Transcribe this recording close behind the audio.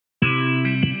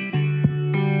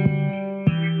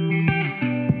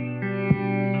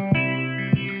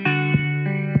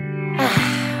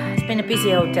a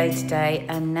busy old day today,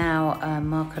 and now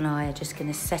Mark and I are just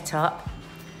going to set up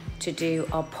to do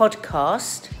our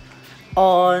podcast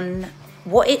on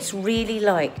what it's really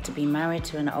like to be married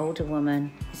to an older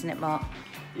woman, isn't it, Mark?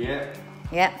 Yeah.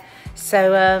 Yeah.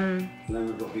 So and then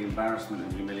we've got the embarrassment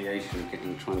and humiliation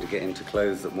of trying to get into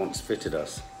clothes that once fitted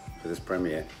us for this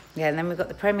premiere. yeah, and then we've got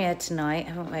the premiere tonight,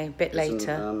 haven't we? A bit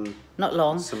later. Not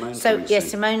long. Simone So coming yeah, soon?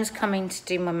 Simone's coming to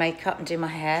do my makeup and do my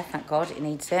hair. Thank God, it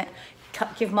needs it.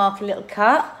 Give Mark a little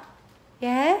cut.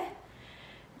 Yeah.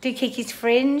 Do Kiki's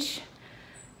fringe.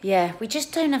 Yeah, we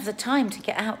just don't have the time to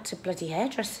get out to bloody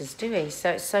hairdressers, do we? So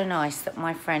it's so nice that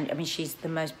my friend, I mean, she's the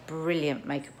most brilliant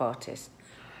makeup artist.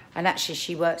 And actually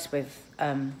she works with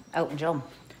Elton John.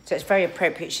 So it's very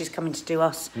appropriate she's coming to do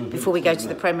us before we go to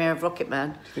the premiere of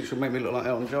Rocketman. Do you think she'll make me look like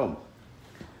Elton John?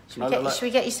 Should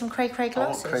we get you some cray-cray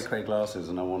glasses? I want cray-cray glasses,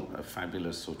 and I want a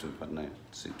fabulous sort of, I don't know,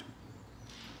 suit.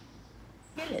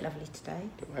 You look lovely today.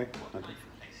 Do I?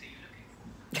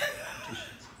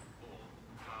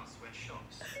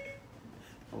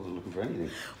 I wasn't looking for anything.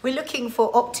 We're looking for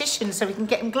opticians so we can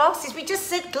get him glasses. We just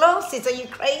said glasses. Are you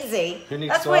crazy? Who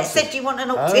needs That's why it glasses? said you want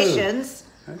an opticians.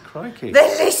 Oh, crikey.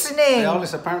 They're listening. They are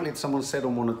listening. Apparently someone said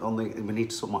on the we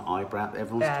need to sort my eyebrow.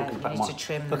 Everyone's talking about you need to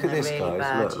trim them. Look at this, They're really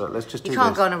guys. bad. Look, let's just do You this.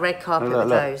 can't go on a red carpet Look, with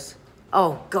look. those.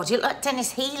 Oh, God, you look like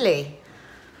Dennis Healy.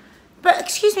 But,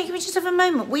 excuse me, can we just have a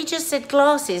moment? We just said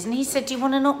glasses, and he said, do you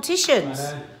want an opticians?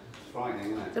 I know. It's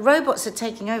frightening, isn't it? The robots are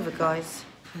taking over, guys.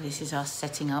 This is us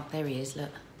setting up. There he is, look.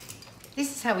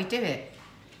 This is how we do it.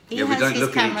 He Yeah, we has don't his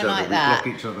look at each camera other, like we that.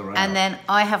 block each other out. And then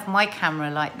I have my camera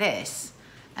like this.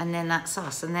 And then that's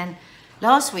us. And then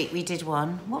last week we did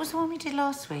one. What was the one we did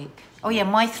last week? Oh, yeah,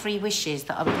 my 3 wishes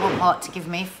that I would want Mark to give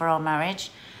me for our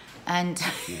marriage. And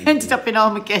ended up in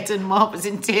Armageddon. Mark was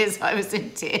in tears. I was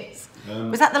in tears.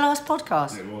 Was that the last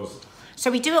podcast? It was.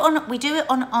 So we do it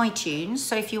on iTunes.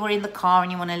 So if you are in the car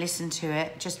and you want to listen to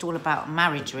it, just all about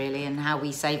marriage really and how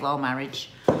we save our marriage.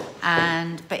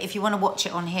 But if you want to watch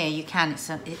it on here, you can. Is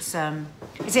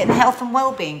it in the health and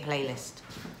wellbeing playlist?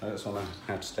 It's on a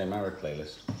How to Stay Married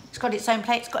playlist. It's got its own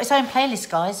playlist,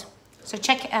 guys. So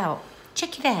check it out.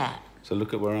 Check it out. So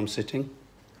look at where I'm sitting.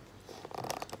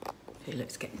 It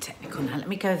looks getting technical now. Let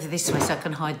me go over this way so I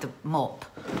can hide the mop.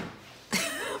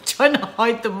 I'm trying to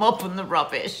hide the mop and the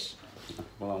rubbish.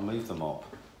 Well, I'll move them up.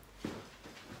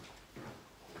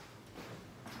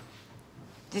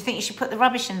 Do you think you should put the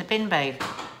rubbish in the bin, babe?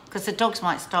 Because the dogs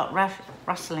might start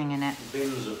rustling in it. The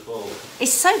bins are full.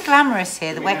 It's so glamorous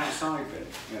here. The way outside bin.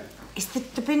 Yeah. it's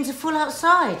the bins are full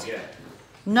outside. Yeah.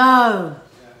 No.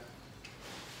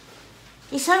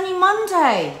 It's only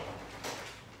Monday.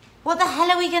 What the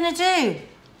hell are we gonna do?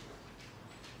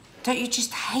 Don't you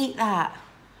just hate that?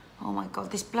 Oh my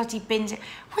God, this bloody bins.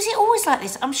 Was it always like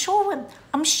this? I'm sure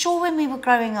when we were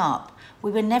growing up,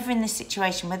 we were never in this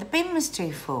situation where the bin was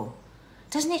too full.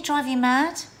 Doesn't it drive you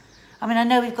mad? I mean, I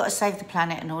know we've got to save the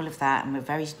planet and all of that, and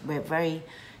we're very,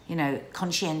 you know,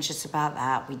 conscientious about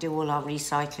that. We do all our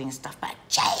recycling and stuff, but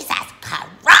Jesus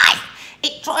Christ,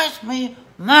 it drives me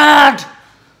mad.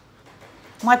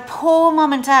 My poor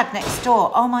mum and dad next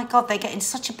door, oh my God, they get in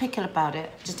such a pickle about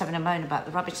it, just having a moan about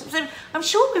the rubbish. So I'm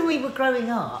sure when we were growing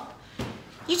up,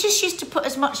 you just used to put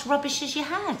as much rubbish as you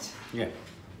had, Yeah.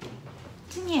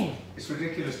 didn't you? It's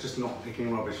ridiculous just not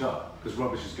picking rubbish up, because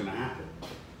rubbish is going to happen.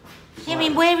 Yeah, I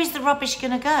mean, where is the rubbish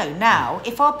going to go? Now,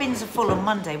 if our bins are full on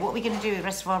Monday, what are we going to do with the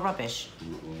rest of our rubbish?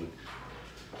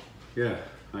 Yeah,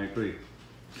 I agree.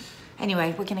 Anyway,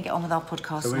 we're going to get on with our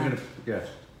podcast So we're now. going to, yeah.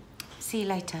 See you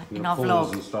later in We'll our pause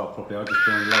vlog. and start properly. I just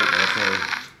joined later, so...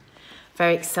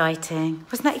 Very exciting.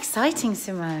 Wasn't that exciting,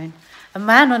 Simone? A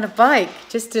man on a bike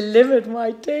just delivered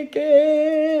my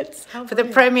tickets for the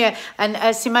premiere.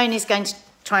 And Simone is going to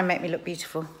try and make me look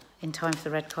beautiful in time for the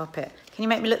red carpet. Can you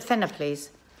make me look thinner, please?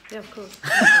 Yeah, of course.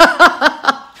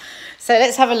 So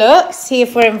let's have a look, see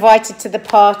if we're invited to the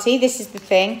party. This is the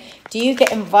thing. Do you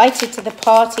get invited to the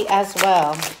party as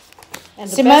well? And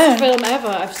the Simone. best film ever.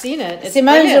 I've seen it. It's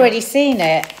Simone's brilliant. already seen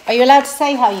it. Are you allowed to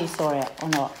say how you saw it or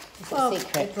not? Is it Well, a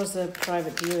secret? it was a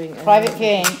private viewing. and Private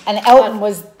viewing. And Elton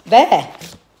was there.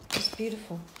 It's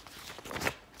beautiful.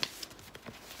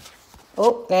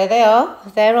 Oh, there they are.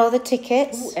 There are the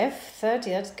tickets. Ooh, F30,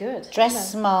 that's good. Dress Yeah.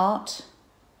 smart.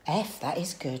 F, that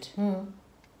is good. Mm.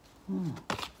 Hang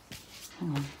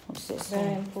on, what's it Very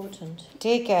say? important.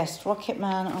 Dear guest,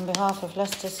 Rocketman, on behalf of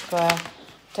Leicester Square.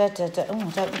 Da, da, da. Oh, I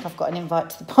don't think I've got an invite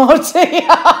to the party.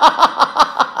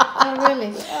 Oh,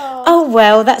 really? Oh. Oh,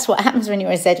 well, that's what happens when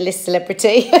you're a Z-list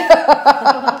celebrity.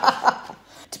 To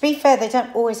be fair, they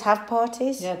don't always have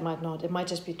parties. Yeah, it might not. It might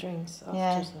just be drinks. After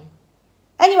Yeah. something.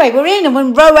 Anyway, we're in and we're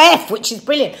in row F, which is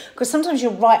brilliant. Because sometimes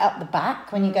you're right up the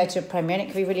back when you go to a premiere and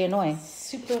it can be really annoying.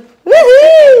 Super.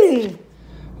 Woohoo!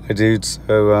 Hi dude,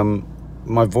 so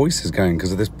my voice is going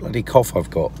because of this bloody cough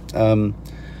I've got.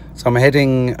 So I'm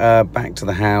heading back to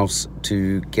the house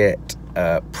to get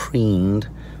preened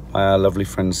by our lovely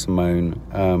friend Simone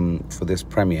for this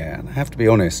premiere. And I have to be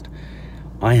honest,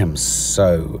 I am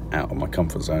so out of my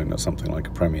comfort zone at something like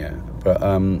a premiere. But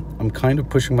I'm kind of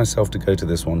pushing myself to go to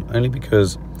this one, only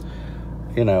because,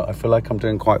 you know, I feel like I'm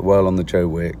doing quite well on the Joe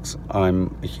Wicks.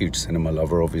 I'm a huge cinema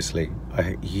lover, obviously.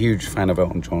 I'm a huge fan of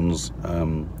Elton John's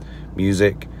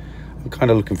music. I'm kind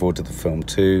of looking forward to the film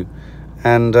too.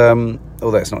 And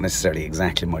although it's not necessarily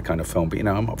exactly my kind of film, but, you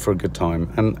know, I'm up for a good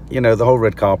time. And, you know, the whole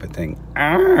red carpet thing,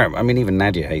 I mean, even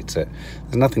Nadia hates it.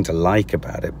 There's nothing to like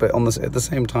about it. But at the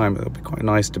same time, it'll be quite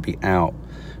nice to be out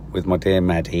with my dear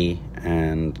Maddie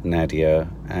and Nadia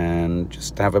and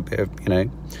just have a bit of, you know,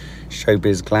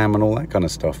 showbiz glam and all that kind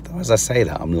of stuff. Though, as I say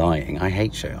that, I'm lying. I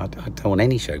hate show. I don't want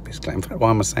any showbiz glam. In fact, why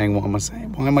am I saying what am I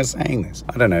saying? Why am I saying this?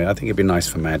 I don't know. I think it'd be nice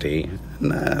for Maddie.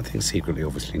 And I think secretly,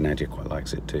 obviously, Nadia quite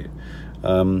likes it too.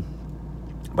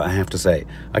 But I have to say,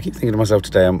 I keep thinking to myself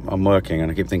today, I'm working,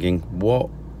 and I keep thinking, what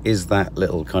is that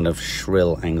little kind of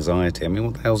shrill anxiety? I mean,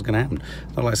 what the hell's going to happen?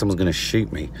 It's not like someone's going to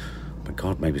shoot me. But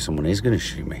God, maybe someone is going to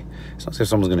shoot me. It's not as if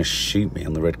someone's going to shoot me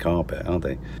on the red carpet, are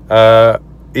they?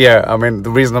 Yeah, I mean,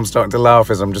 the reason I'm starting to laugh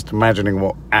is I'm just imagining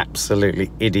what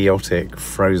absolutely idiotic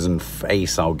frozen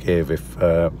face I'll give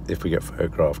if we get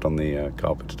photographed on the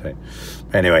carpet today.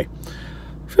 Anyway,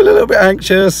 feel a little bit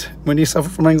anxious when you suffer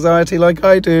from anxiety like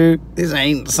I do. This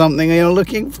ain't something you're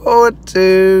looking forward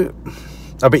to.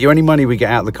 I bet you any money we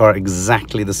get out of the car at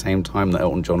exactly the same time that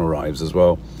Elton John arrives as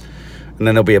well. And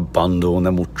then there'll be a bundle, and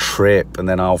then we'll trip, and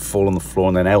then I'll fall on the floor,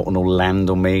 and then Elton will land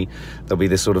on me. There'll be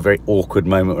this sort of very awkward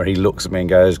moment where he looks at me and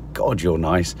goes, God, you're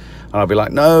nice. And I'll be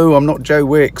like, no, I'm not Joe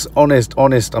Wicks. Honest,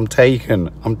 I'm taken.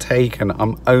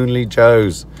 I'm only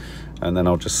Joe's. And then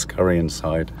I'll just scurry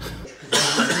inside.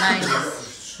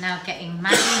 Now getting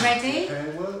Maddie ready.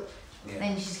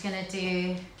 Then she's going to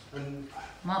do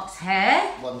Mark's hair.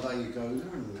 One day you go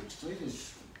there and the next day is...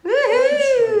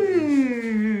 Woohoo!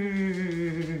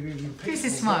 Who's a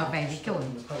smile, baby? Go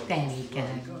on. There you go.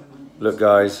 Look,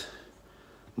 guys,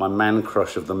 my man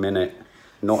crush of the minute.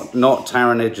 Not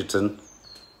Taron Egerton,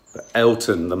 but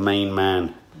Elton, the main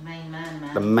man. The main man,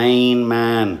 man. The main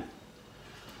man.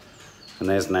 And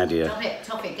there's Nadia.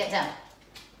 Top it, get down.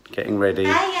 Getting ready.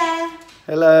 Hiya.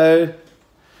 Hello.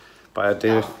 By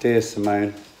our dear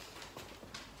Simone.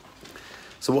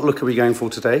 So what look are we going for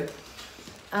today?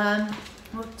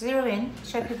 We'll zero in,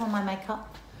 show people my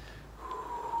makeup.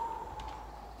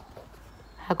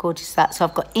 How gorgeous is that? So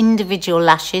I've got individual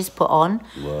lashes put on.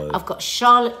 Whoa. I've got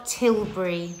Charlotte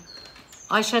Tilbury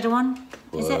eyeshadow on.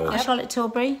 Is it Whoa. Charlotte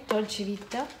Tilbury? Dolce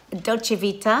Vita. Dolce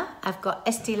Vita. I've got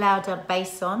Estee Lauder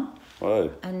base on.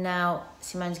 Whoa. And now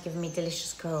Simone's giving me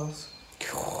delicious curls.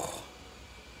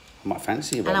 I might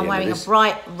fancy you by And the I'm end wearing of a this.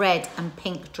 bright red and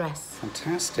pink dress.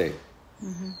 Fantastic.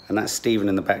 And that's Stephen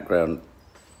in the background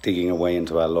digging away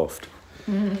into our loft.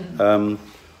 What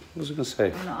was I going to say?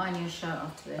 I'm going to iron your shirt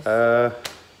after this.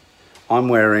 I'm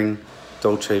wearing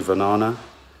Dolce Banana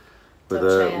with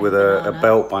a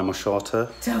belt by Moschata.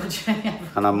 Dolce.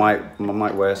 And I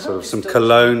might wear sort of some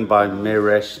cologne by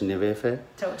Miresh Nivefe.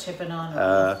 Dolce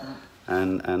Banana.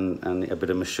 And a bit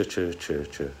of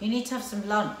Mashucha. You need to have some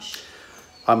lunch.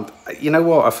 You know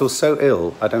what? I feel so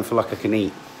ill. I don't feel like I can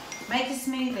eat. Make a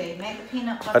smoothie. Make a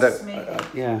peanut butter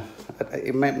smoothie.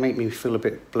 It might make me feel a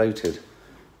bit bloated.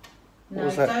 No,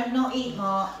 don't not eat,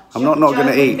 Mark. I'm not going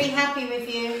to eat. Be happy with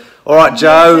you. All right,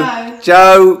 Joe.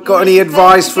 Joe, got any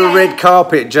advice for a red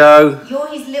carpet, Joe? You're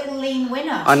his little lean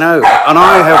winner. I know, and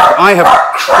I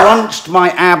have crunched my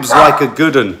abs like a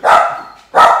good un.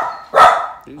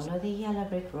 Follow the yellow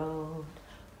brick road.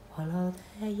 Follow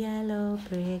the yellow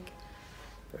brick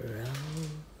road.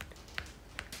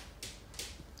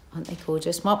 Aren't they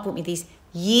gorgeous? Mark bought me these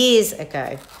years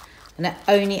ago, and I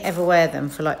only ever wear them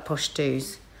for like posh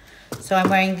do's. So I'm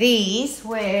wearing these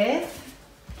with.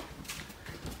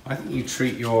 I think you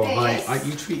treat your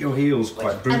heels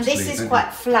quite brutally. And this is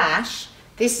quite flash.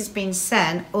 This has been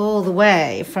sent all the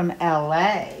way from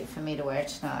LA for me to wear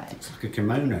tonight. It's like a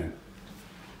kimono.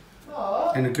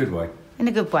 Oh. In a good way. In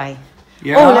a good way.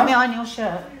 Yeah. Oh, let me iron your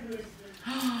shirt.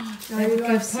 They would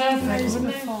go perfect,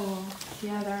 wouldn't they?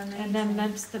 Yeah, they're amazing. And then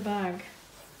that's the bag.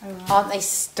 Aren't they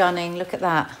stunning? Look at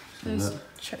that. Those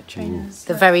trainers.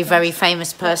 The very, very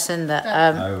famous person that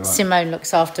right. Simone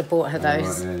looks after bought her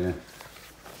those. Right, yeah.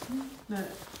 No.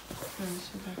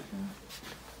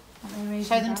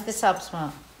 Show them to the subs,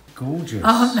 Mark. Gorgeous.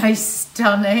 Aren't they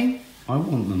stunning? I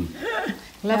want them.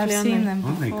 Lovely, I've seen them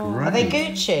Aren't they before. great? Are they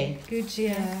Gucci? Good,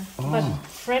 yeah. Oh. But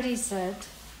Freddie said,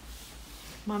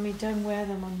 Mummy, don't wear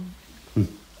them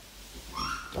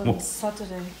on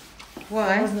Saturday. I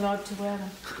Why? wasn't allowed to wear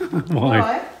them.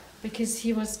 Why? Because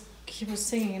he was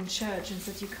singing in church and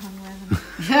said you can't wear them.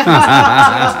 So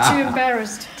I was too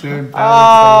embarrassed. Too embarrassed. I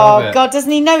Oh, love it. God,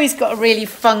 doesn't he know he's got a really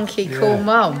funky, cool Yeah.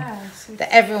 mum Yeah, so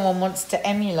that everyone wants to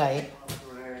emulate?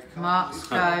 Mark's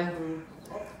go.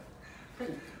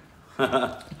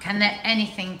 Can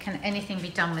anything be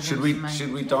done with Should him we at the moment?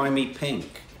 should we dye me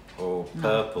pink or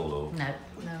purple or No,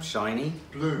 no. shiny?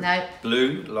 Blue. No,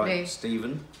 Blue, like Blue.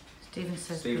 Stephen. Stephen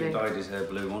says Stephen blue. dyed his hair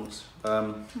blue once.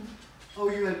 Oh,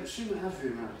 you haven't seen it, have you,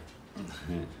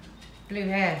 man? Blue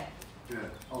hair. Yeah.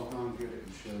 I'll go and get it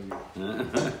and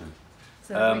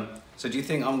show you. So do you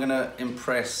think I'm going to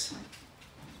impress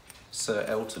Sir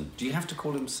Elton? Do you have to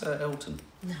call him Sir Elton?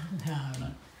 No.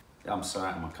 I'm so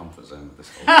out of my comfort zone with this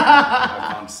whole thing.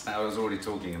 I can't stand, I was already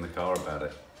talking in the car about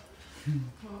it.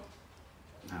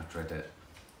 I dread it.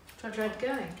 Tried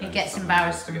going. He gets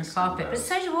embarrassed on the carpet, but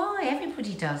so do I.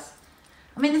 Everybody does.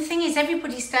 I mean, the thing is,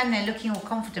 everybody's standing there looking all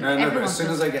confident. No, but Everyone as soon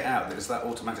does. as I get out, it's that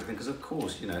automatic thing. Because of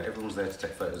course, you know, everyone's there to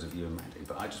take photos of you and Maddie.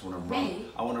 But I just want to run. Me?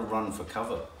 I want to run for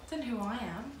cover. I don't know who I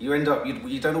am. You end up.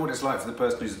 You don't know what it's like for the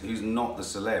person who's not the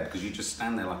celeb, because you just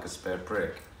stand there like a spare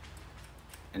prick.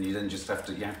 And you then just have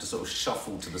to sort of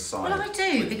shuffle to the side. Well, I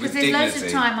do, with because there's loads of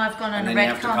dignity. time I've gone on And a then red you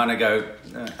have to carpet. kind of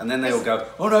go, and then they all go,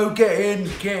 oh no, get in,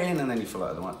 and then you feel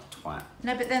like the one twat.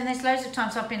 No, but then there's loads of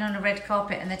times I've been on a red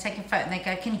carpet and they're taking a photo and they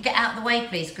go, can you get out of the way,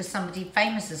 please? Because somebody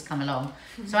famous has come along.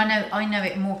 So I know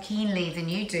it more keenly than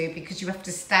you do, because you have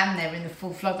to stand there in the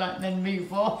full floodlight and then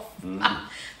move off.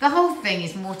 The whole thing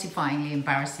is mortifyingly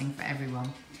embarrassing for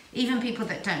everyone. Even people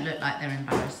that don't look like they're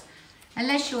embarrassed.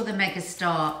 Unless you're the mega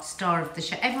star of the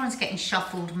show. Everyone's getting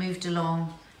shuffled, moved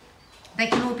along. They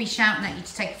can all be shouting at you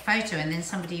to take a photo, and then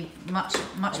somebody much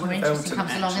more interesting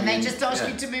comes along and they just ask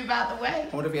you to move out of the way.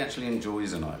 I wonder if he actually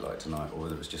enjoys a night like tonight, or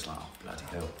whether it's just like, oh bloody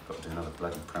hell, I've got to do another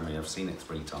bloody premiere. I've seen it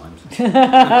 3 times. Do you know what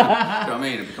I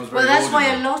mean? It becomes very Well, that's why a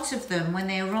ordinary. lot of them, when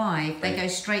they arrive, they go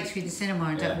straight through the cinema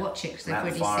and don't watch it because they've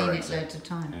already seen it loads of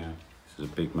times. Yeah, this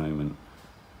is a big moment.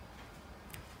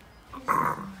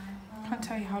 I can't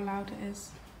tell you how loud it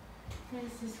is.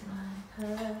 This is my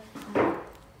perfect.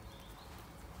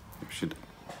 We should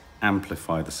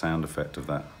amplify the sound effect of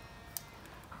that.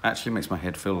 Actually makes my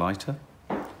head feel lighter.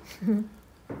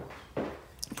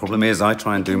 Problem is, I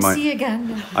try and do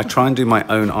my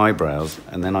own eyebrows,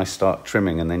 and then I start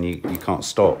trimming, and then you can't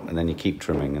stop, and then you keep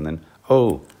trimming, and then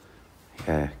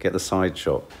yeah, get the side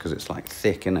shot, because it's like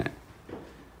thick, isn't it?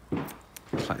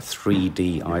 It's like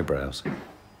 3D eyebrows.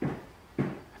 I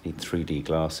need 3D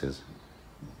glasses.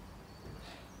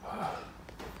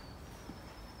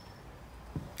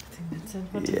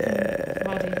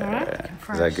 Yeah.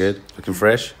 Is that good? Looking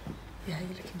fresh? Yeah, you're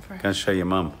looking fresh. Go and show your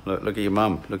mum. Look at your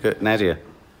mum. Look at Nadia.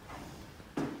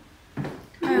 Oh,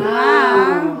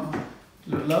 wow.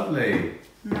 You look lovely.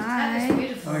 Nice.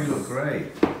 Oh, you look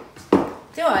great.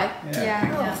 Do I?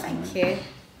 Yeah. Oh, thank you.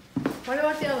 What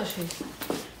about the other shoes?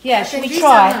 Yeah, should we these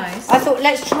try? are nice. I thought,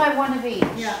 let's try one of each.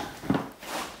 Yeah.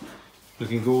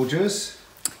 Looking gorgeous.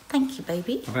 Thank you,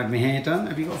 baby. I've had my hair done.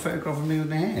 Have you got a photograph of me with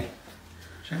my hair?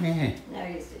 Show me your hair. No,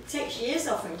 it takes years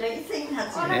off him, don't you think,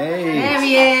 Nadia? Hey. There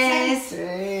he is.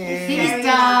 Hey. He's Very done.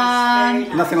 nice,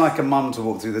 very Nothing like a mum to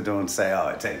walk through the door and say, oh,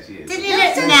 it takes years. Didn't he look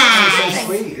It's nice? so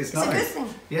sweet. It's It's a nice. good thing.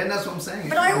 Yeah, that's what I'm saying.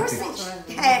 But I always think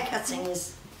hair cutting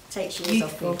takes years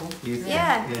off Beautiful. people. You think?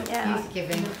 Yeah. He's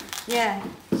giving. Yeah.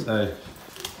 So,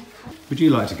 would you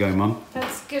like to go, Mum?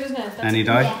 That's good, isn't it? That's Annie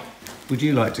Di? Would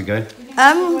you like to go?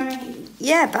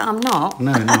 Yeah, but I'm not.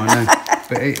 No, I know.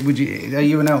 But would you? Are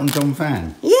you an Elton John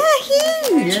fan? Yeah,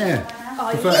 huge. Yeah.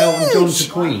 Prefer Elton John to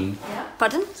huge. Queen?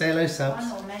 Pardon? Say hello, subs.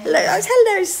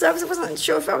 Hello, subs. I wasn't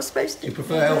sure if I was supposed Do you to.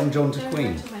 prefer Elton John to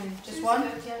Queen? Just one?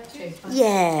 Two.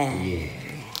 Yeah.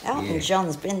 Elton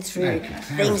John's been through No,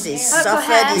 things. He's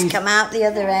suffered. He's come out the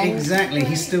other end. Exactly.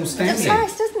 He's still That's standing.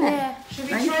 nice, doesn't it? Should we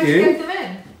Thank try you. to get them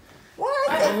in? Why?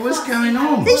 I think What's going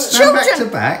on? These Stand back to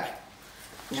children- back.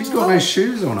 She's got no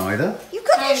shoes on either. you've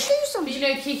got your shoes on. But you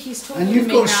know Kiki's talking And to you've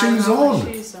me got now shoes about my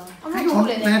on. shoes on. I'm Hang not on,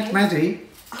 calling it. Maddie.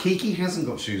 Kiki hasn't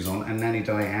got shoes on, and Nanny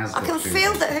Di has I got can shoes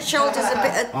feel on. that her shoulders are a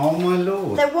bit. Oh my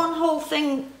lord. They're one whole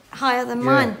thing higher than Yeah,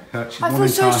 mine. she's I one feel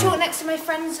so entire- short next to my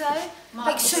friends though.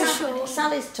 Like so short.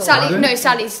 Sally's tall. Pardon?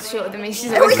 Sally's shorter than me.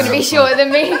 She's always going to be shorter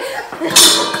than me.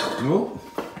 Oh.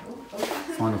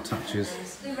 Final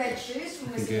touches. The red shoes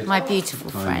from Looking good. My beautiful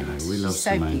I friend. know, we love She's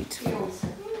so Simone. beautiful.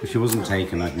 If she wasn't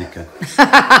taken, I'd nick her.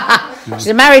 She's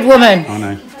a married woman. I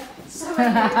know.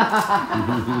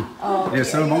 Yeah,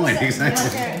 so am I,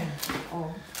 exactly.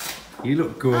 You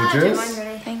look gorgeous.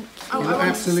 Thank You look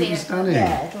absolutely stunning.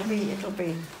 Yeah, it'll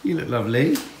be. You look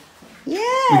lovely.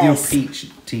 Yes. With your peach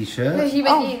t-shirt.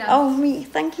 Oh, me,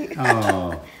 thank you.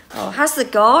 Oh. Oh, how's the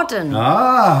garden?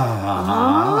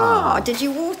 Ah. Oh, did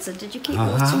you water? Did you keep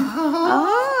watering?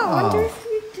 Oh, I wonder if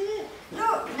you did.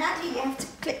 Look, Nadia, you have to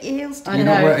click your heels Are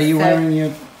together. you wearing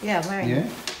your... Yeah, I'm wearing Yeah?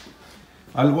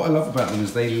 What I love about them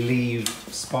is they leave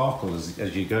sparkle as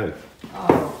you go.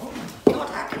 Oh my God,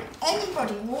 how can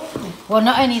anybody walk them? Well,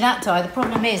 not only that, Di, the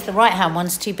problem is the right-hand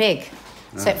one's too big.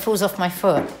 So it falls off my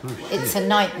foot. It's a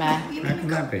nightmare. How can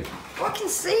that be? Oh, I can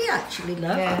see actually,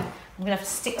 love. Yeah. I'm going to have to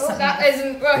stick something... That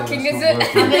isn't working, is it?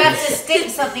 I'm going to have to stick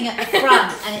something at the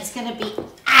front and it's going to be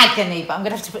agony, but I'm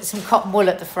going to have to put some cotton wool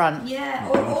at the front. Yeah,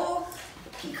 or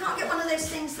you can't get one of those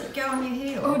things that go on your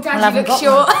heel. Oh, I Daddy haven't looks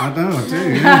got short. I know, I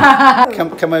do,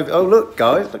 yeah. come over. Oh, look,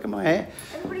 guys, look at my hair.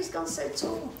 Everybody's gone so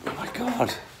tall. Oh, my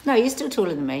God. No, you're still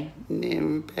taller than me.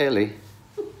 Yeah, barely.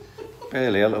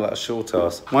 Barely, I look like a short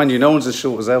ass. Mind you, no one's as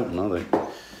short as Elton, are they?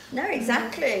 No,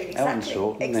 exactly. Elton's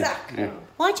short, isn't he? Exactly. Yeah.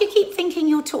 Why do you keep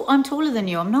thinking I'm taller than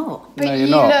you? I'm not. But No, you're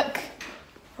you not. look...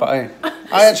 But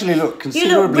I actually look You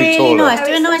considerably look really taller. nice.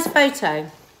 Do a nice photo.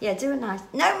 Yeah, do a nice.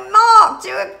 No, Mark, do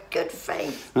a good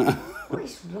face. What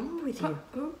is wrong with you?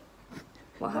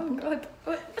 What happened?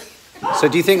 So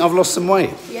do you think I've lost some weight?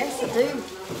 Yes, I do.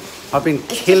 I've been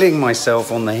killing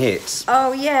myself on the hits.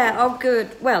 Oh yeah. Oh good.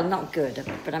 Well, not good,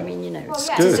 but I mean, you know, it's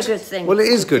Good. a good thing. Well, it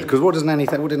It's a is good thing. because what did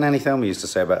Nanny Thelma used to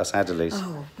say about us Adderleys?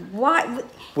 Oh, why?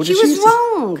 What She did she was used to-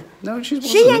 wrong. No, she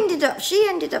wasn't. She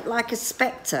ended up like a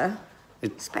spectre.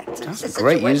 Spectre. That's It's a such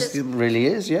great word, use. isn't It it? really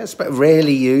is. Yes, but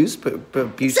rarely used, but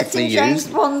Except beautifully in James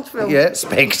used. Bond film. Yeah,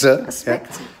 Spectre. A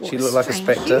spectre. Yeah. What She a looked like a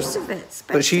strange spectre. use of it,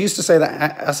 But she used to say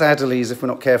that us Adderleys, if we're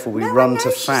not careful, we No, I run know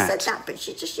to she fat. said that, but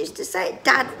she just used to say it.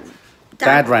 Dad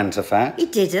Dad ran to fat. He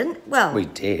didn't. Well, We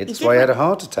did. That's did why he had a run-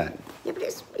 heart attack. Yeah, but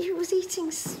he was eating.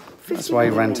 50 That's why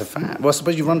he ran to million. fat. Well, I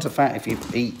suppose you run to fat if you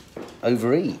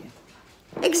overeat.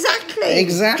 Exactly.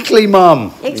 Exactly,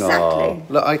 Mum. Exactly. Oh,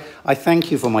 look, I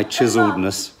thank you for my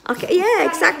chiseledness. Okay. Yeah.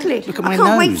 Exactly. Look at my I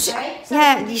can't nose. Wait to,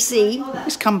 yeah. You see.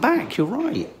 It's come back. You're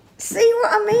right. See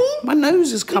what I mean? My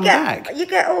nose has come back. You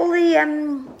get all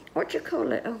the what do you call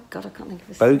it? Oh God, I can't think of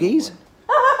this. Bogies?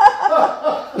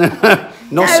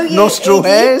 No, you Nostril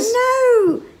idiot. hairs?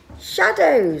 No,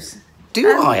 shadows. Do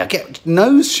I? I get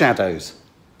nose shadows.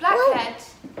 Blackhead.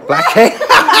 Blackhead?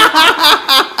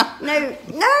 No.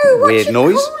 What Weird do you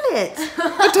noise. call it?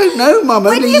 I don't know, Mum.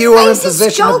 When Only your you are in face is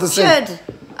possession of the sin. sculptured.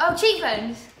 Oh,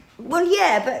 cheekbones. Well,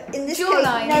 yeah, but in this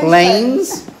Jawline. case,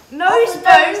 Planes? Nose bones.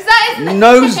 That is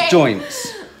Nose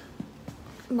joints.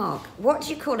 Mark, what do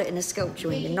you call it in a sculpture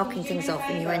when you're knocking things off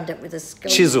and you end up with a sculpture?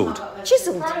 Chiseled.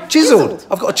 Chiseled. Chiseled.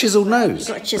 I've got a chiseled nose. You've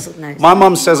got a chiseled nose. My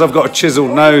mum says I've got a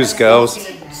chiseled nose, girls.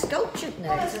 Sculptured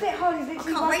nose. It's a bit hard. I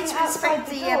can't wait to inspect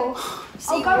the.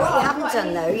 See, what you haven't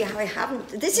done though, you haven't.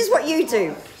 This is what you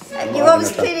do. You've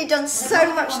obviously clearly done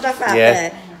so much stuff out Yeah.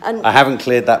 there. And I haven't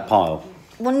cleared that pile.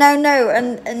 well, no,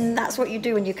 and that's what you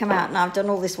do when you come out. And I've done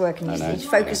all this work, and you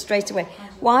focus straight away.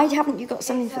 Why haven't you got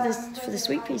something for the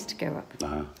sweet peas to go up?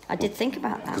 No. I did think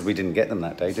about that. Because we didn't get them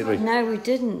that day, did we? No, we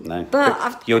didn't. No. But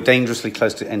I've, You're dangerously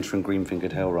close to entering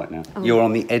green-fingered hell right now. Oh. You're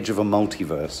on the edge of a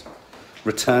multiverse.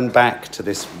 Return back to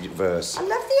this verse. I love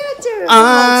the idea of the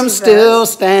I'm multiverse. still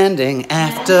standing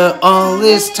after all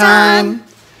this time.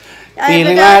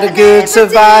 Feeling like a good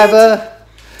survivor.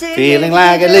 Feeling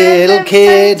like a little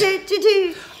kid.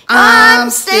 I'm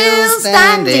still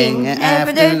standing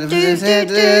after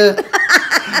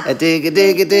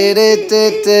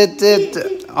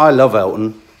I love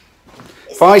Elton.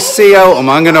 If I see Elton,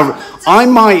 I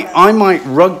might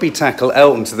rugby tackle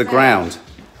Elton to the ground.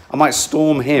 I might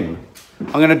storm him.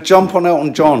 I'm going to jump on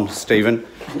Elton John, Stephen,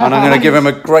 and I'm going to give him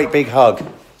a great big hug.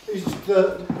 He's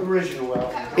the original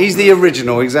Elton. He's the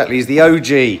original, exactly. He's the OG.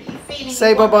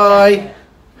 Say bye-bye.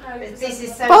 This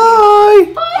is so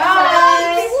Bye.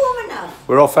 Bye. Warm enough.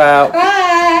 We're off out.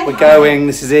 Bye. We're going.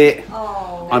 This is it.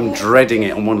 Oh. I'm dreading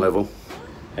it on one level.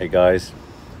 Hey guys,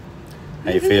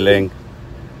 how you feeling?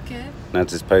 Good.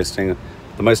 Nadia's posting.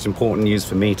 The most important news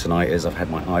for me tonight is I've had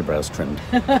my eyebrows trimmed.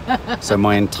 So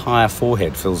my entire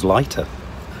forehead feels lighter.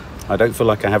 I don't feel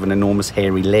like I have an enormous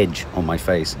hairy ledge on my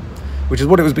face, which is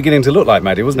what it was beginning to look like,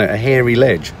 Maddie, wasn't it? A hairy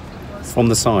ledge from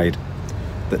the side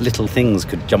that little things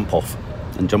could jump off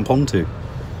and jump onto.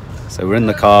 So we're in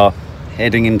the car,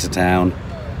 heading into town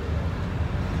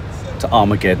to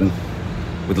Armageddon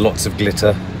with lots of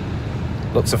glitter,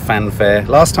 lots of fanfare.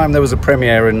 Last time there was a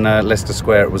premiere in Leicester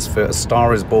Square, it was for A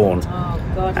Star Is Born.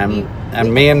 Oh God.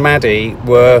 And me and Maddie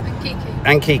were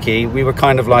and Kiki, we were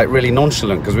kind of like really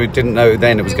nonchalant because we didn't know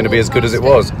then it was going to be as good as it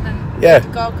was. Yeah.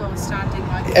 Gaga was standing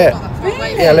like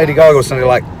Yeah, Lady Gaga was standing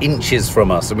like inches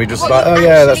from us, and we just like, oh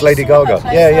yeah, that's Lady Gaga.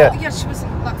 Yeah. Yeah, she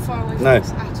wasn't that far away from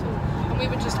us at all. And we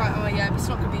were just like, oh yeah, it's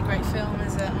not going to be a great film,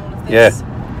 is it? And all of this.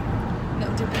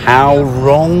 How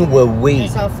wrong were we?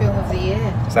 It's our film of the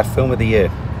year. It's our film of the year.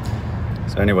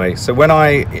 So anyway, so when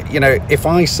if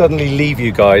I suddenly leave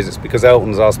you guys, it's because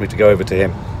Elton's asked me to go over to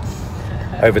him,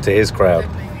 over to his crowd.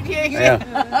 Yeah,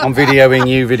 I'm videoing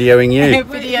you. Videoing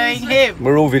him.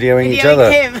 We're all videoing each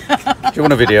other. Him. Do you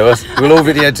want to video us? We'll all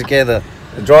video together.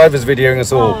 The driver's videoing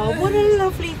us all. Oh, what a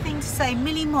lovely thing to say.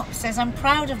 Millie Mop says, I'm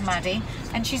proud of Maddie,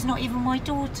 and she's not even my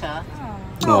daughter.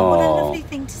 Oh, what a lovely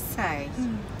thing to say.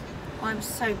 I'm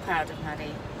so proud of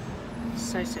Maddie.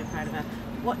 So proud of her.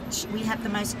 We had the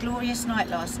most glorious night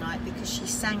last night because she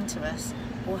sang to us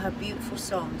all her beautiful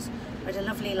songs. We had a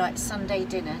lovely Sunday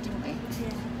dinner, didn't we?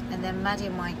 Yeah. And then Maddie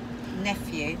and my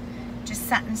nephew just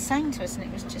sat and sang to us, and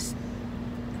it was just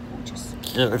gorgeous.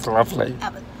 Yeah, it's lovely.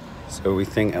 So we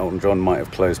think Elton John might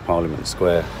have closed Parliament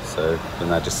Square, so we're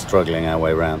now just struggling our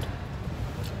way around.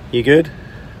 You good?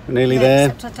 We're nearly there.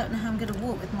 Except I don't know how I'm going to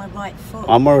walk with my right foot.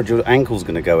 I'm worried your ankle's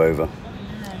going to go over. No.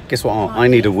 Guess what? I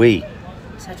need a wee.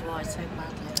 So do I, so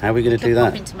badly. How are we going to do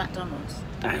that? Pop into McDonald's.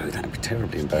 Oh, that would be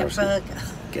terribly embarrassing. Get a burger.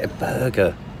 Get a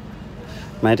burger.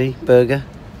 Maddie, burger?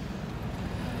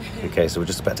 Okay, so we're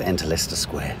just about to enter Leicester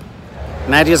Square.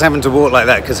 Nadia's having to walk like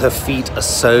that because her feet are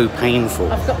so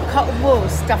painful. I've got cotton wool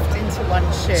stuffed into one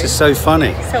shoe. This is so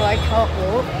funny. So I can't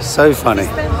walk. So funny.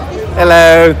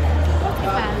 Hello.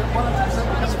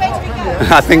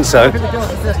 I think so.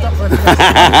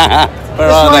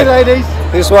 Where are they? Ladies.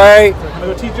 This way.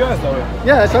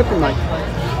 Yeah, it's open, mate.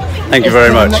 Thank you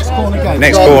very much. Next corner again.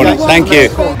 Next corner. Thank you.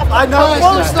 I know.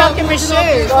 Wool stuck in my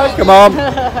shoe. Come on.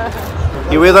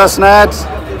 You with us, Nads?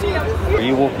 Are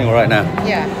you walking all right now?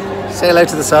 Yeah. Say hello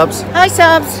to the subs. Hi,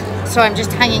 subs. So I'm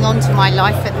just hanging on to my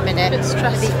life at the minute. It's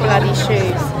these bloody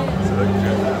shoes.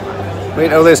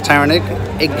 Wait, oh, there's Taron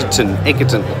Egerton.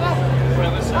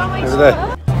 Over there.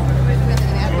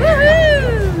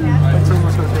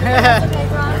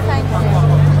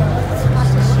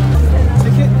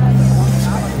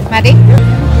 Maddie?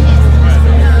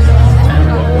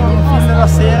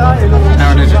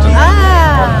 Taron Egerton.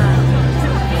 Ah!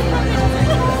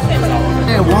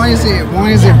 Yeah, why is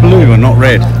it blue and not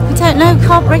red? I don't know.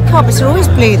 Red carpets are always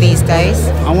blue these days.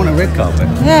 I want a red carpet.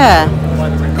 Yeah. I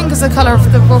think it's the colour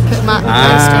of the Rocketman.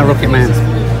 Ah, Rocketman.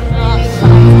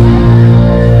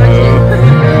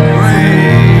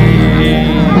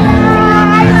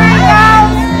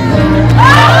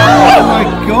 Oh my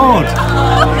God!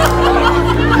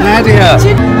 Nadia!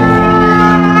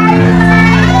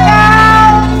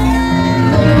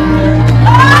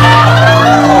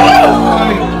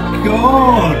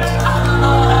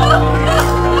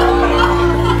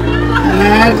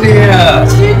 Nadia!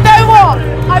 Do you know what?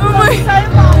 I'm worried so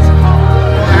much.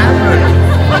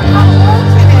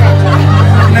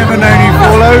 I've never known you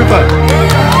fall over.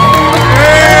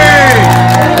 Hey!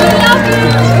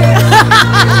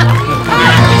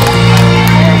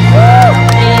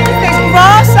 There's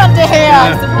grass under here.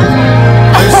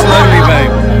 Go slowly,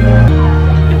 babe.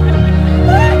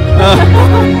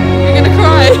 You're gonna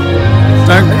cry.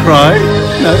 Don't cry.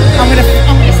 No. I'm gonna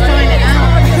style it out.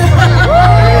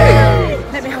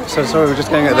 So sorry, we're just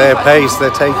going at their pace.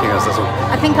 They're taking us. That's all.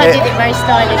 I think I did it very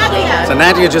stylishly. So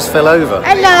Nadia just fell over.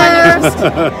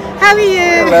 Hello. How are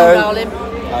you? Hello. Darling.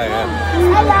 Oh, yeah.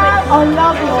 Hello. I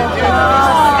love you.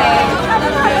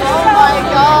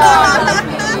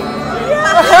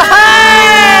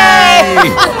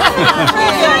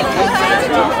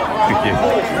 Thank you.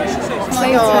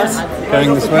 Yours.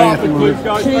 Going this way, I think we'll...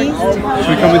 Should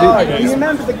we come with you?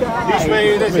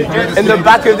 In the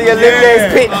back of the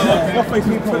Olympics pitch.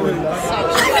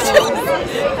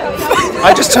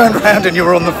 I just turned around and you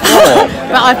were on the floor.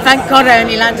 But thank God I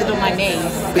only landed on my knees.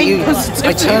 But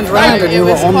I turned around and you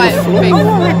were on the floor.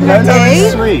 No,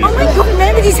 it's sweet. Oh my God,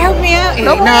 nobody's helped me out here.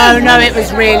 No, it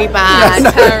was really bad.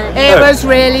 It was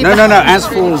really bad. No, as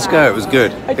falls go, it was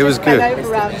good. It was good.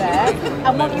 Around there.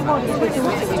 And what you want is your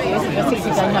daughter with you, so you're 60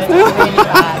 going, no, it was really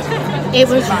bad. It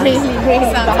was really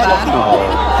bad. Oh.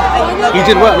 You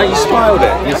did well. No, you styled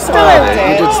it. You styled it.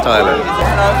 You did style it.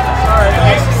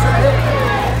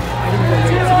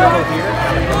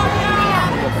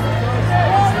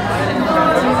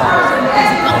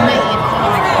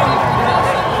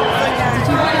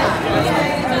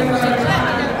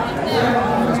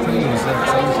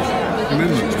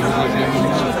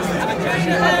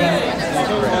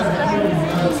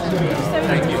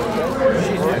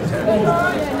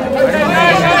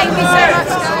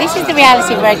 This is the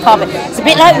reality of red carpet. It's a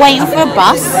bit like waiting for a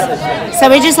bus. So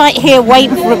we're just like here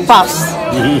waiting for a bus.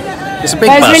 It's a big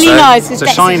But bus. it was really nice. It's a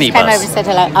shiny came over bus. and said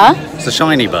hello. Huh? It's a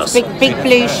shiny bus. Big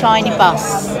blue shiny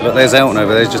bus. Look, there's Elton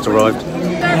over there. He's just arrived.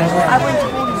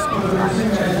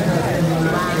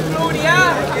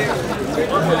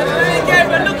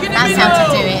 That's how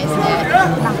to do it, isn't it?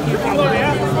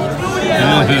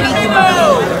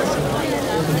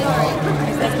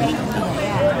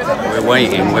 We're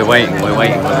waiting.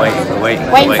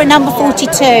 Waiting for number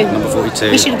 42. Number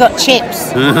 42. We should have got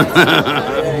chips.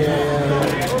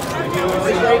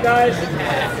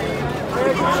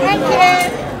 Thank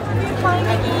you.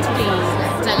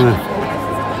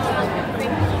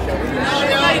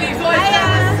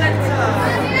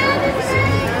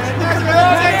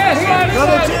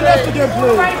 Left again,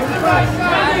 please.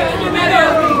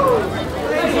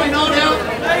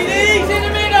 Ladies in the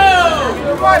middle!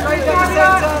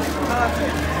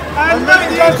 And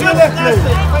Nadia to your left, please.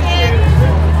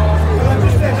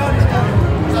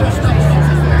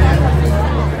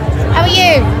 How are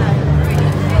you?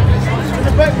 To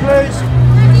the back, please.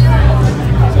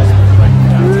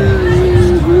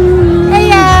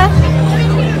 Hiya.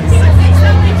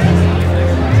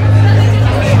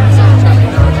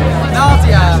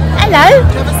 Nadia! Hello.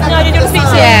 No, you don't speak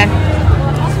to Yeah.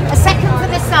 A second for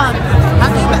the sun.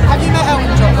 Have you met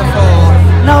Elton John before?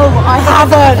 No, I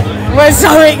haven't. We're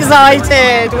so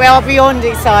excited. We are beyond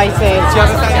excited. Do you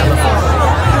have a fan before?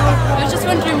 I was just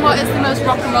wondering what is the most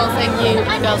rock and roll thing you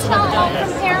girls have ever done?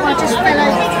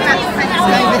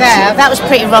 Over there, that was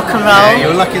pretty rock and roll.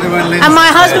 You're lucky there weren't Lindsay. And my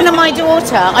husband and my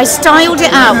daughter, I styled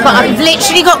it out, but I've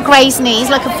literally got Grey's knees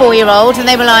like a 4-year-old, and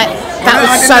they were like, that I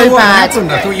was didn't so know what bad. happened.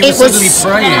 I thought you It were was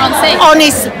suddenly praying.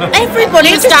 honest,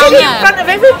 everybody was just down in there. front of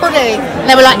everybody. And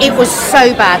they were like, it was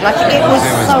so bad, like it was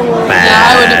so bad. Yeah,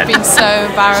 I would have been so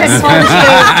embarrassed. Just told you,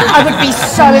 I would be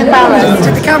so embarrassed.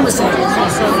 Did the camera see?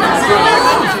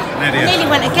 Nadia, Nearly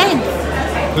went again.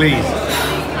 please.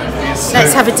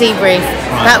 Let's have a debrief.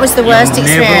 That was the worst You're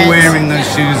experience. never wearing those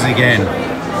shoes again. Oh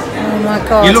my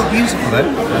god. You look beautiful though.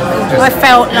 I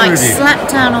felt like Really?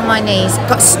 slapped down on my knees,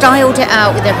 got styled it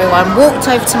out with everyone, walked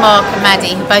over to Mark and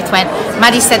Maddie, who both went.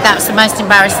 Maddie said that was the most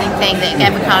embarrassing thing that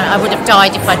ever come. I would have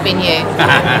died if I'd been you.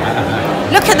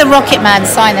 Look at the Rocketman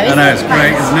sign though. I know, it's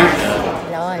great, isn't it?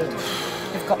 Lied.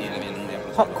 We've got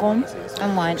popcorn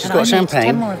and wine. She's and got I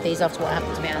champagne. need 10 more of these after what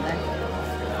happened to me out there.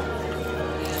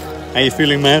 How you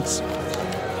feeling, Mads?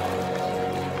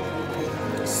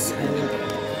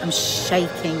 I'm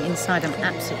shaking inside. I'm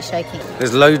absolutely shaking.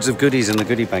 There's loads of goodies in the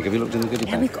goodie bag. Have you looked in the goodie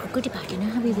Yeah, bag? we've got a goodie bag. You know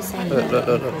how we were saying. Look.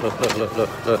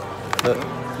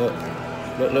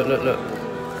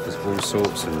 There's all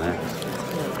sorts in there.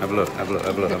 Have a look. Come on,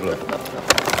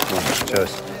 show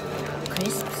us.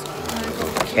 Crisps.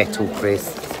 Kettle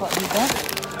crisps. That's what we got.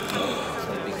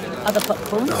 Other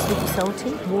popcorn, sweet and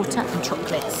salty, water and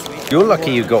chocolates. You're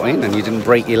lucky you got in and you didn't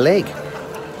break your leg.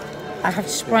 I have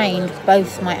sprained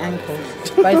both my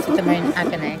ankles. Both of them are in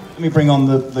agony. Let me bring on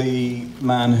the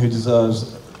man who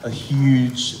deserves a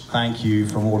huge thank you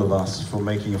from all of us for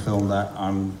making a film that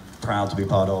I'm proud to be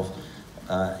part of.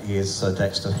 He is Sir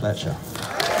Dexter Fletcher.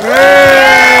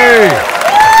 Hey!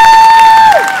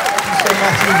 Thank you so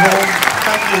much, Yvonne.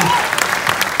 Thank you.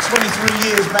 23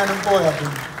 years, man and boy, I've been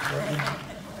working.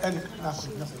 And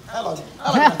nothing. Hello,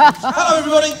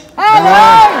 everybody.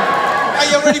 Hello! Are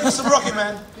you ready for some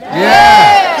Rocketman?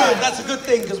 Yeah! Good, that's a good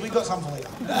thing, because we got some for you.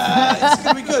 It's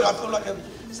going to be good. I feel like a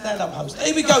stand-up host.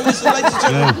 Here we go, listen, ladies and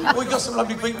gentlemen. We've got some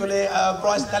lovely people here.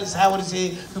 Bryce Dallas Howard is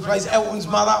here, who plays Elton's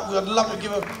mother. We'd love to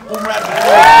give a warm round of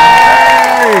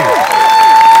applause.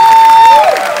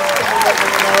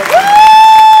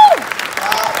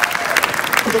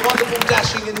 The wonderful,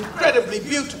 dashing, and incredibly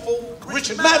beautiful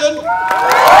Richard Madden.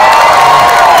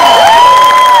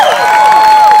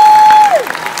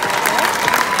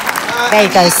 There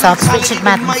you go, subs. Richard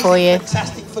Madden for you.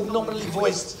 Fantastic, phenomenally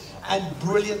voiced, and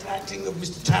brilliant acting of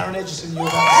Mr. Taron Egerton. You're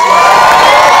about to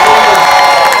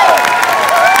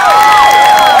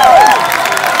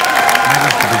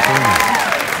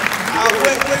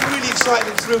see. We're really excited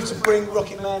and thrilled to bring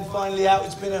Rocketman finally out.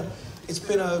 It's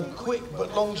been a quick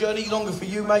but long journey, longer for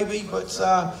you maybe, but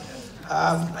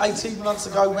 18 months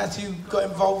ago Matthew got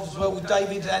involved as well with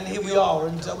David, and here we are,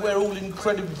 and we're all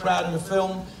incredibly proud of the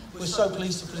film. We're so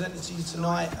pleased to present it to you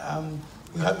tonight.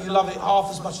 We hope you love it half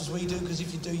as much as we do, because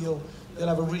if you do, you'll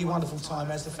have a really wonderful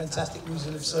time. As the fantastic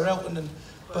music of Sir Elton and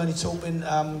Bernie Taupin.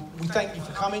 We thank you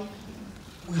for coming.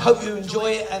 We hope you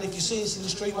enjoy it, and if you see us in the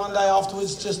street one day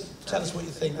afterwards, just tell us what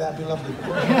you think. That'd be lovely.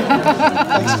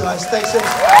 Thanks, guys. Thanks,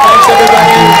 everybody.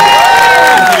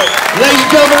 Ladies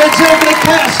and gentlemen, let's hear for the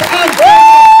cast and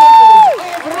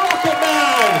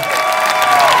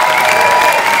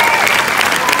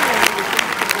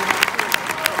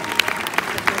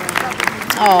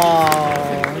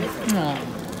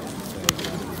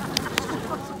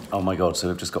God, so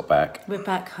we've just got back. We're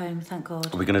back home, thank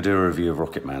God. We're going to do a review of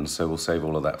Rocketman, so we'll save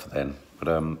all of that for then. But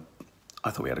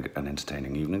I thought we had an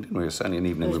entertaining evening, didn't we? It was certainly an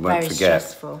evening we won't forget. Very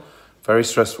stressful. Very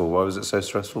stressful. Why was it so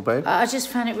stressful, babe? I just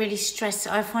found it really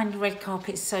stressful. I find red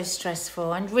carpet so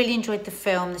stressful. I really enjoyed the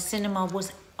film. The cinema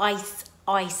was ice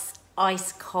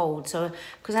cold. So,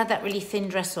 because I had that really thin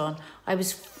dress on, I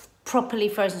was properly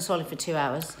frozen solid for 2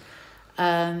 hours.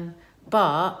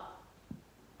 But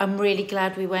I'm really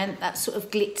glad we went. That sort of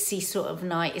glitzy sort of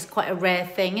night is quite a rare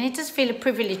thing. And it does feel a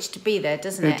privilege to be there,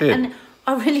 doesn't it? It did. And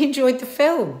I really enjoyed the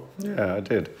film. Yeah, I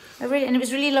did. And it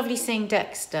was really lovely seeing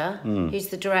Dexter, who's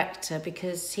the director,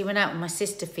 because he went out with my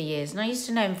sister for years. And I used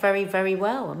to know him very, very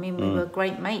well. I mean, we were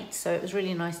great mates. So it was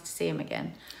really nice to see him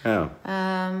again. Yeah.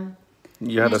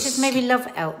 It just made me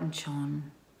love Elton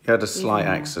John. You had a slight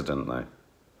accident, though.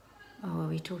 Oh, are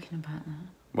we talking about that?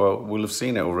 Well, we'll have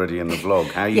seen it already in the vlog.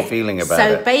 How are you feeling about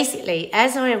it? So basically,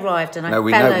 as I arrived and I fell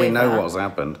we know what's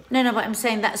happened. No, but I'm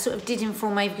saying that sort of did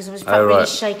inform me because I was really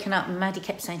shaken up, and Maddie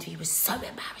kept saying to me, "It was so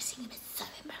embarrassing. It was so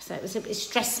embarrassing." It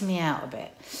stressed me out a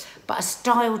bit, but I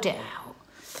styled it out,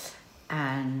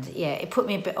 and yeah, it put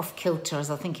me a bit off kilter, as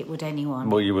I think it would anyone.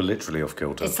 Well, you were literally off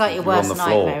kilter. It's like your worst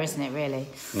nightmare, isn't it? Really.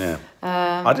 Yeah.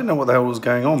 I didn't know what the hell was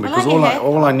going on because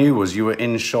all I knew was you were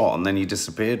in shot and then you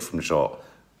disappeared from shot.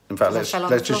 In fact, let's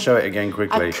just show it again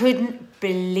quickly. I couldn't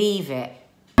believe it.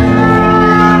 Oh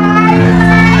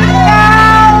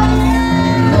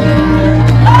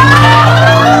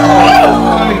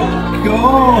my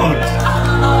God!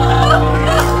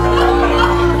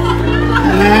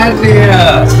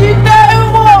 Nadia! Do you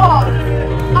know what?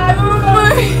 I'm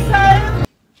really...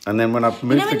 And then when I moved,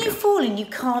 you know when you fall and you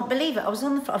can't believe it. I was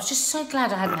on the floor. I was just so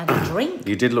glad I hadn't had a drink.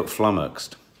 You did look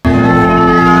flummoxed.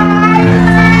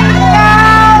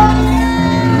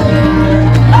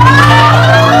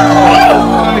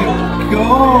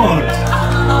 God!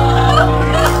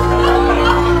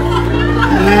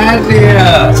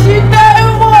 Nadia! Do you know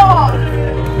what?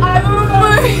 I'm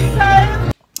really...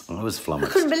 I was flummoxed.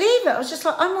 I couldn't believe it. I was just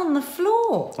like, I'm on the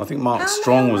floor. I think Mark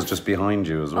Strong was just behind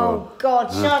you as well. Oh,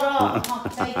 God, shut up. I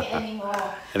can't take it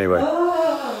anymore. Anyway.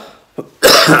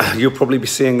 You'll probably be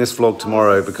seeing this vlog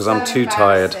tomorrow because I'm too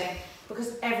tired.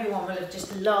 Because everyone will have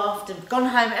just laughed and gone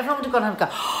home. Everyone would have gone home and go,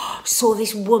 oh, saw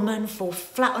this woman fall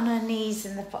flat on her knees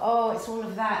in the... Oh, it's all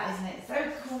of that, isn't it?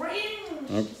 So cringe.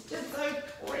 It's just so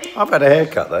cringe. I've had a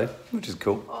haircut though, which is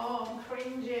cool. Oh, I'm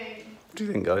cringing. What do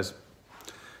you think, guys?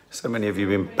 So many of you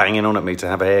have been banging on at me to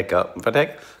have a haircut.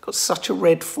 I've got such a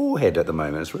red forehead at the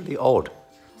moment. It's really odd.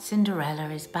 Cinderella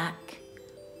is back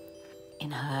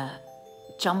in her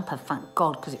jumper, thank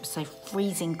God, because it was so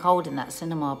freezing cold in that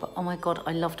cinema. But oh my God,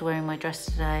 I loved wearing my dress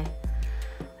today.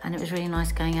 And it was really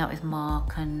nice going out with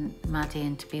Mark and Maddie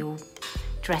and to be all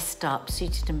dressed up,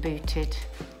 suited and booted.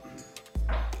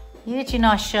 You had your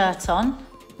nice shirt on.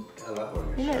 I love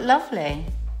wearing You look lovely.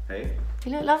 Hey?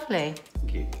 You look lovely.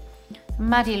 Thank you.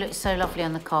 Maddie looked so lovely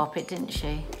on the carpet, didn't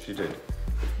she? She did.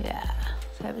 Yeah,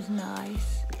 so it was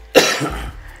nice.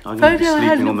 I'm going to be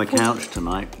sleeping on the couch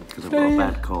tonight because I've got a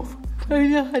bad cough. Oh,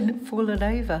 yeah, I hadn't fallen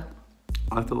over.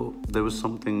 I thought there was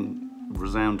something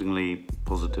resoundingly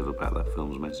positive about that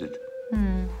film's message.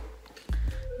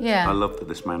 Yeah. I love that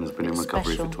this man has been in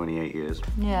recovery special. for 28 years.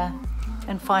 Yeah,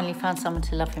 and finally found someone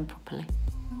to love him properly.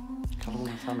 How long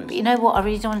the fun is? But you know what? I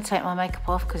really don't want to take my makeup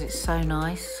off because it's so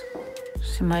nice.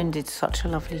 Simone did such a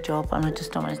lovely job and I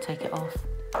just don't want to take it off.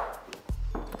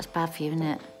 That's bad for you, isn't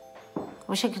it? I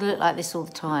wish I could look like this all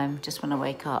the time, just when I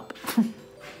wake up.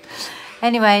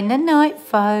 Anyway, good night,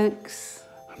 folks.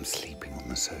 I'm sleeping on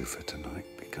the sofa tonight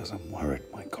because I'm worried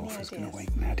my cough is going to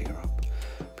wake Nadia up.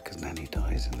 Because Nanny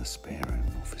dies in the spare room.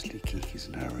 Obviously, Kiki's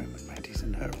in her room and Maddie's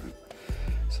in her room.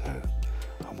 So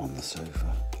I'm on the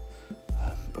sofa.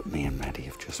 But me and Maddie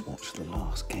have just watched the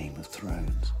last Game of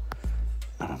Thrones.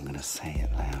 And I'm going to say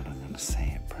it loud, I'm going to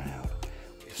say it proud.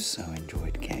 We've so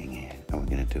enjoyed getting here. And we're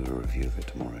going to do a review of it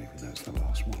tomorrow, even though it's the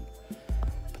last one.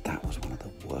 But that was one of the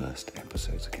worst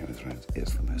episodes of Game of Thrones.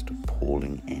 It's the most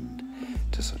appalling end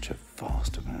to such a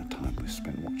vast amount of time we've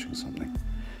spent watching something.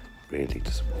 Really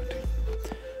disappointing.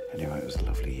 Anyway, it was a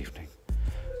lovely evening.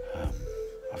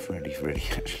 I've really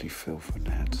actually feel for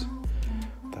Nads,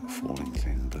 that falling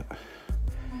thing, but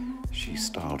she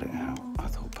styled it out, I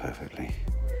thought, perfectly.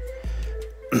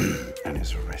 And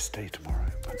it's a rest day tomorrow.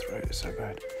 My throat is so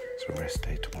bad. It's a rest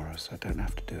day tomorrow, so I don't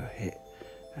have to do a hit.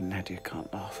 And Nadia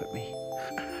can't laugh at me.